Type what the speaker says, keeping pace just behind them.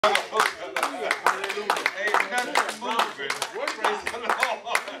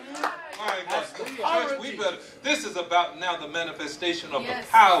better. This is about now the manifestation of the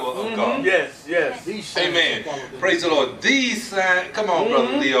power of God. Yes. Amen. Praise the Lord. These signs, come on,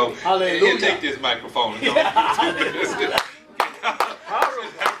 Brother Leo. Hallelujah. Take this microphone.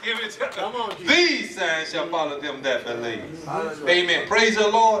 Give it to them. These signs shall follow them that believe. Amen. Praise the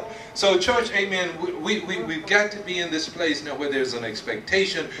Lord. So, church, amen, we've got to be in this place now where there's an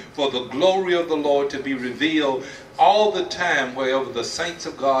expectation for the glory of the Lord to be revealed all the time wherever the saints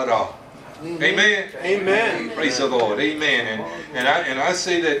of God are. Amen. Amen. Praise the Lord. Amen. And I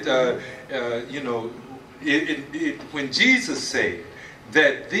say that, you know, when Jesus said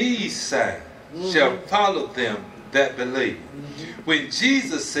that these signs shall follow them that believe. When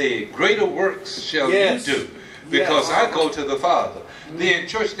Jesus said, greater works shall you do, because I go to the Father. Then,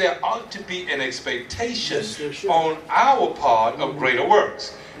 church, there ought to be an expectation on our part of greater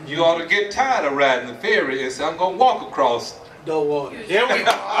works. You ought to get tired of riding the ferry and say, I'm going to walk across the water. There we go.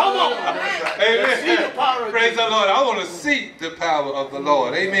 Come on. Amen. Praise the Lord. I want to see the power of the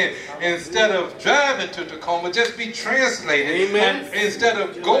Lord. Amen. Instead of driving to Tacoma, just be translated. Amen. And instead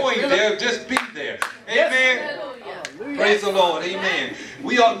of going there, just be there. Amen. Praise the Lord. Amen.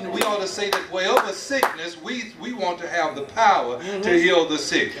 We ought to say that wherever sickness, we want to have the power to heal the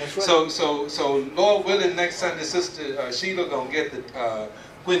sick. Right. So Lord willing, next Sunday, Sister Sheila gonna get the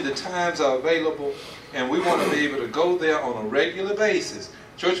when the times are available, and we want to be able to go there on a regular basis.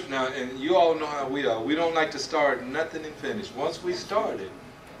 Church, now, and you all know how we are. We don't like to start nothing and finish. Once we start it,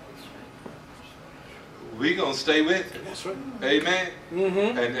 we're gonna stay with it. That's right. Amen.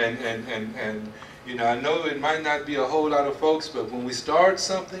 And you know, I know it might not be a whole lot of folks, but when we start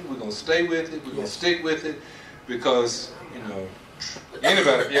something, we're going to stay with it. We're going to stick with it because, you know,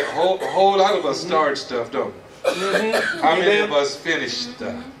 anybody, a whole lot of us start stuff, don't we? How many of us finish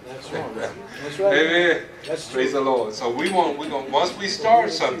stuff? That's right. That's right. Amen. Praise the Lord. So once we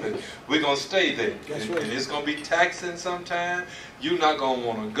start something, we're going to stay there. And it's going to be taxing sometime. You're not going to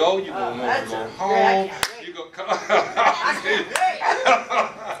want to go. You're going to want to go home. You're going to come.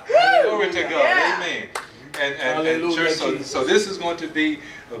 Glory to God. Amen. And church, so this is going to be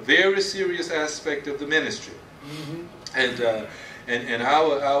a very serious aspect of the ministry. And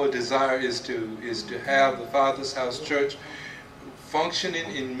our desire is to have the Father's House Church functioning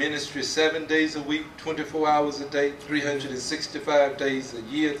in ministry 7 days a week, 24 hours a day, 365 days a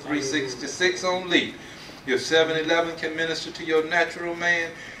year, 366 on leave. If 7-Eleven can minister to your natural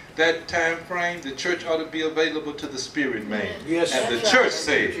man, that time frame, the church ought to be available to the spirit man. Yes. And the church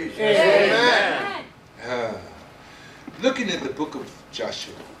said, Amen. Looking at the book of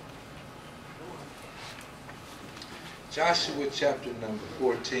Joshua. Joshua chapter number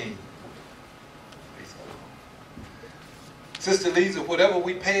 14. Sister Lisa, whatever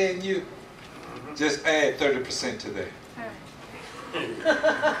we paying you, just add 30% to that.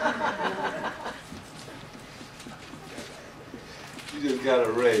 You just got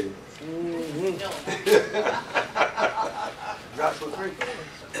a raise.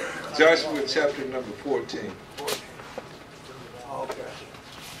 Joshua chapter number 14. Okay.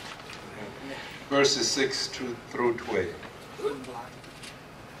 Verses 6 through 12.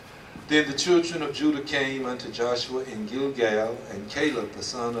 Then the children of Judah came unto Joshua in Gilgal, and Caleb the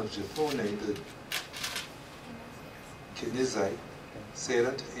son of Jephunneh the Kenizzite said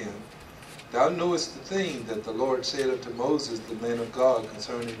unto him, Thou knowest the thing that the Lord said unto Moses, the man of God,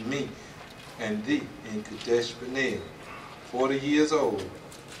 concerning me and thee in Kadesh Barnea. 40 years old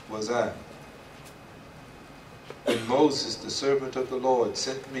was I. When Moses, the servant of the Lord,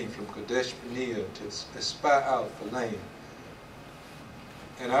 sent me from Kadesh Barnea to spy out the land.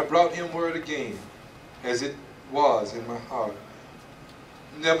 And I brought him word again, as it was in my heart.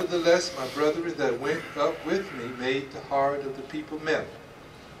 Nevertheless, my brethren that went up with me made the heart of the people melt.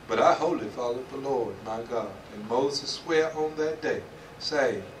 But I wholly followed the Lord my God. And Moses sware on that day,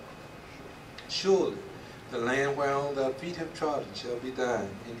 saying, Surely the land whereon thy feet have trodden shall be thine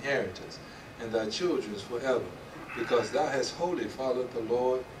inheritance, and thy children's forever, because thou hast wholly followed the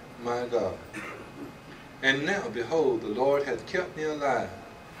Lord my God. And now, behold, the Lord hath kept me alive,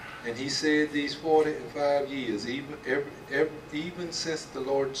 and he said these 45 years, even since the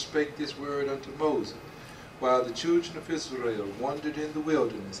Lord spake this word unto Moses, while the children of Israel wandered in the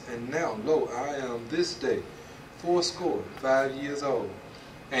wilderness. And now, lo, I am this day 85 years old,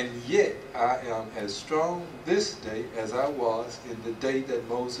 and yet I am as strong this day as I was in the day that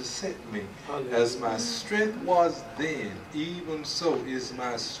Moses sent me. Hallelujah. As my strength was then, even so is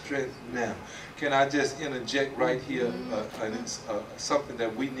my strength now. Can I just interject right here something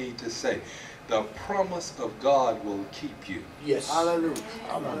that we need to say? the promise of God will keep you. Yes. Hallelujah.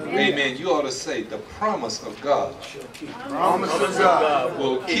 Amen. You ought to say, the promise of God Promise of God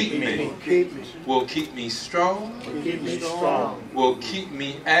will keep me. keep me. Will keep me strong. Keep me strong. Will keep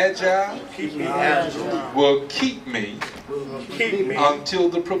me agile. Keep me agile. Will keep me Keep me until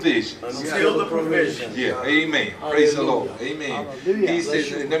the provision. until the provision. Yeah, amen. Praise the Lord. Hallelujah. Amen. Hallelujah. He Bless said,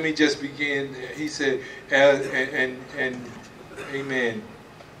 you. and let me just begin. He said, amen.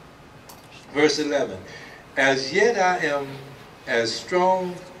 Verse 11. As yet I am as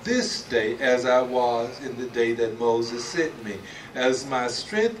strong this day as I was in the day that Moses sent me. As my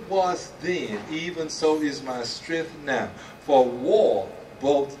strength was then, even so is my strength now. For war,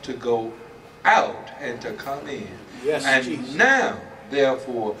 both to go out and to come in. Yes, and Jesus. now,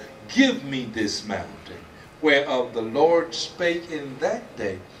 therefore, give me this mountain, whereof the Lord spake in that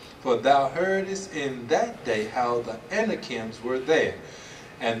day. For thou heardest in that day how the Anakims were there,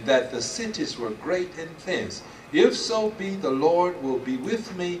 and that the cities were great and fenced. If so be the Lord will be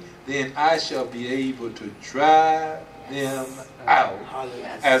with me, then I shall be able to drive them out,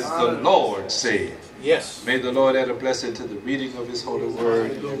 as the Lord said. Yes. May the Lord add a blessing to the reading of his holy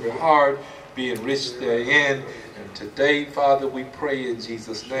word in every heart, be enriched therein. And today, Father, we pray in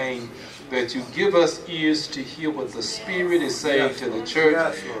Jesus' name that you give us ears to hear what the Spirit is saying to the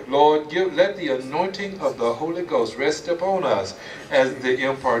church. Lord, let the anointing of the Holy Ghost rest upon us as the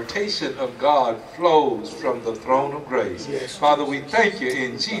impartation of God flows from the throne of grace. Father, we thank you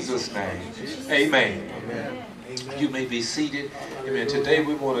in Jesus' name. Amen. Amen. You may be seated. Amen. Today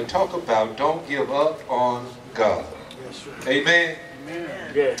we want to talk about don't give up on God. Amen.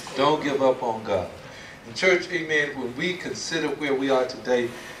 Yes. Don't give up on God. In church, amen, when we consider where we are today,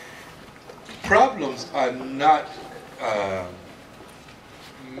 problems are not,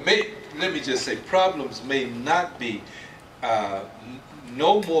 let me just say, problems may not be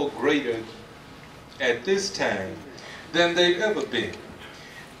no more greater at this time than they've ever been.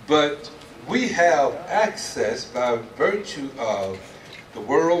 But we have access by virtue of the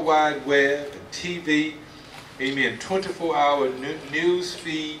World Wide Web and TV, amen, 24-hour news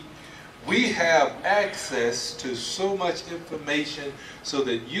feed. We have access to so much information so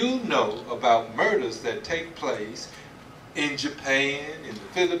that you know about murders that take place in Japan, in the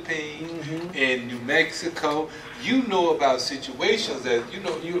Philippines, in New Mexico. You know about situations that,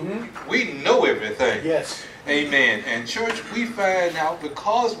 we know everything. Yes. Amen. And church, we find out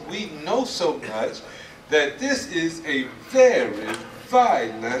because we know so much that this is a very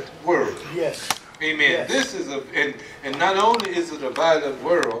violent world. Yes. Amen. Yes. This is and not only is it a violent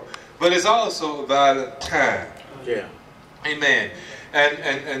world, but it's also a violent time. Yeah. Amen.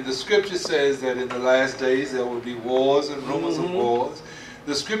 And the scripture says that in the last days there will be wars and rumors of wars.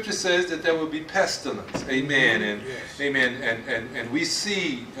 The scripture says that there will be pestilence. Amen. And amen. And we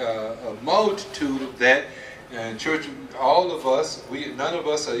see a multitude of that. And church, all of us, none of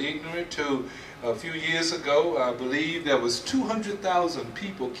us are ignorant to. A few years ago, I believe there was 200,000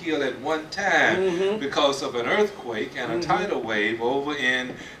 people killed at one time because of an earthquake and a tidal wave over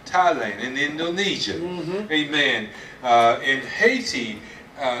in Thailand, in Indonesia. Amen. In Haiti,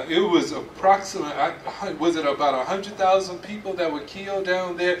 it was approximately, was it about 100,000 people that were killed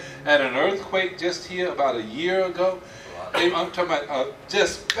down there at an earthquake just here about a year ago? I'm talking about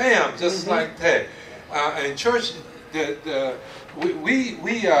just bam, just like that. And church,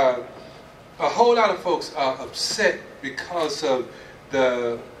 we a whole lot of folks are upset because of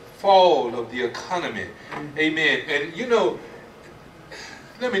the fall of the economy. Amen. And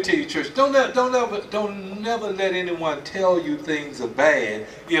let me tell you, church, don't never let anyone tell you things are bad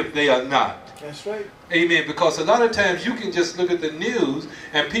if they are not. That's right. Amen. Because a lot of times you can just look at the news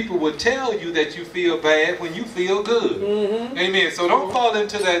and people will tell you that you feel bad when you feel good. Amen. So don't fall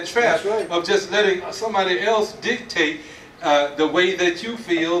into that trap of just letting somebody else dictate the way that you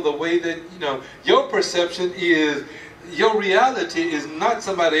feel, the way that, your perception is, your reality is not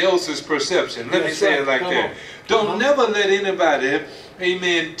somebody else's perception. Let me say it like that. Don't never let anybody,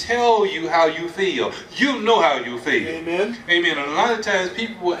 amen, tell you how you feel. You know how you feel. Amen. Amen. And a lot of times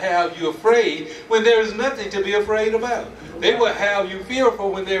people will have you afraid when there is nothing to be afraid about. They will have you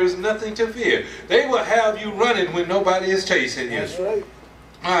fearful when there is nothing to fear. They will have you running when nobody is chasing you. That's right.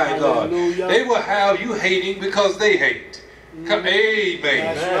 My God. They will have you hating because they hate. Amen.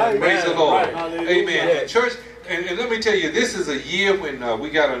 Right. Praise the Lord. Right. Amen. And church, and let me tell you, this is a year when we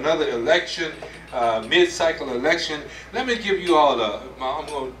got another election, mid-cycle election. Let me give you all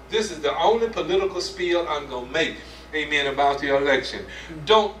this is the only political spiel I'm going to make. amen, about the election.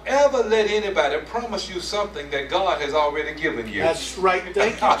 Don't ever let anybody promise you something that God has already given you. That's right.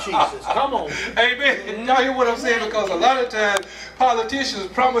 Thank you, Jesus. Come on. Amen. Y'all hear what I'm saying? Because a lot of times politicians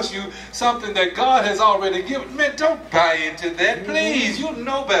promise you something that God has already given. Man, don't buy into that. Please, you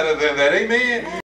know better than that. Amen.